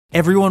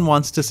Everyone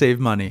wants to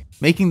save money.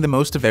 Making the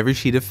most of every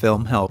sheet of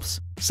film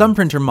helps. Some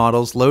printer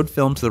models load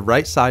film to the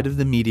right side of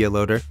the media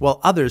loader,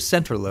 while others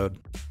center load.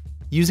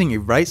 Using a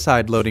right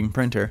side loading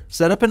printer,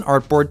 set up an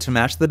artboard to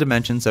match the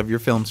dimensions of your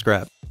film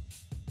scrap.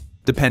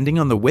 Depending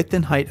on the width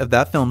and height of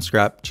that film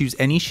scrap, choose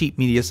any sheet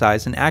media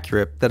size in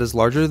AccuRIP that is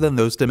larger than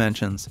those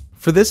dimensions.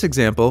 For this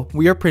example,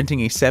 we are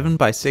printing a 7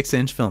 by 6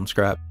 inch film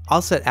scrap.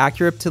 I'll set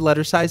AccuRIP to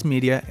letter size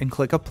media and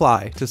click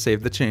Apply to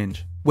save the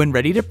change. When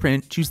ready to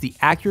print, choose the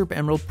AccuRIP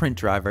Emerald print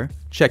driver,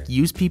 check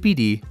Use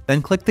PPD,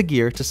 then click the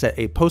gear to set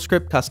a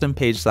Postscript Custom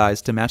Page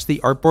Size to match the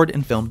artboard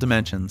and film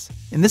dimensions.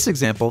 In this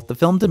example, the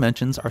film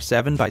dimensions are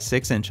 7 by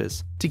 6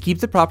 inches. To keep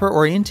the proper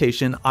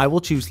orientation, I will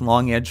choose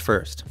Long Edge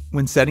first.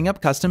 When setting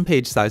up custom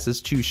page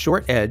sizes, choose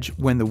Short Edge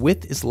when the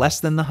width is less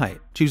than the height.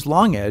 Choose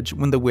Long Edge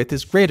when the width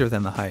is greater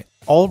than the height.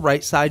 All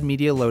right side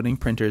media loading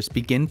printers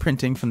begin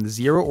printing from the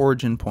 0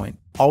 origin point,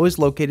 always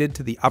located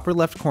to the upper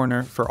left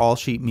corner for all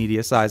sheet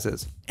media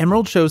sizes.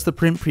 Emerald shows the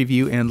print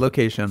preview and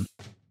location.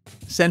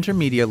 Center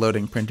media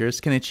loading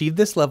printers can achieve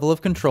this level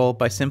of control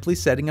by simply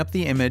setting up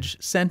the image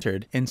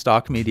centered in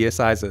stock media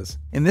sizes.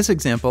 In this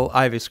example,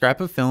 I have a scrap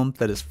of film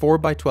that is 4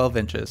 by 12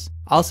 inches.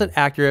 I'll set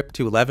AccuRIP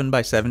to 11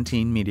 by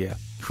 17 media.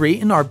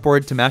 Create an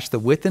artboard to match the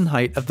width and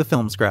height of the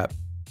film scrap.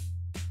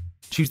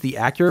 Choose the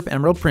AccuRIP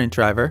Emerald print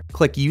driver,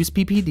 click Use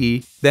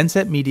PPD, then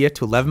set media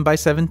to 11 by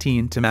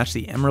 17 to match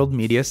the Emerald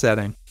media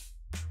setting.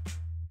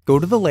 Go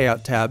to the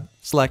Layout tab,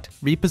 select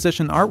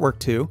Reposition Artwork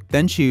to,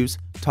 then choose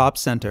Top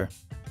Center.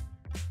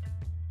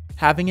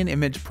 Having an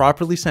image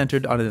properly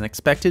centered on an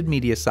expected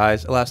media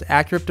size allows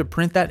AccuRIP to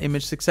print that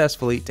image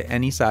successfully to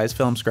any size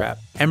film scrap.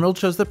 Emerald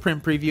shows the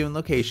print preview and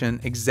location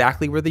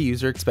exactly where the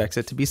user expects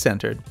it to be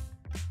centered.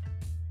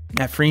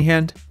 At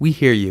Freehand, we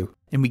hear you,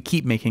 and we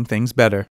keep making things better.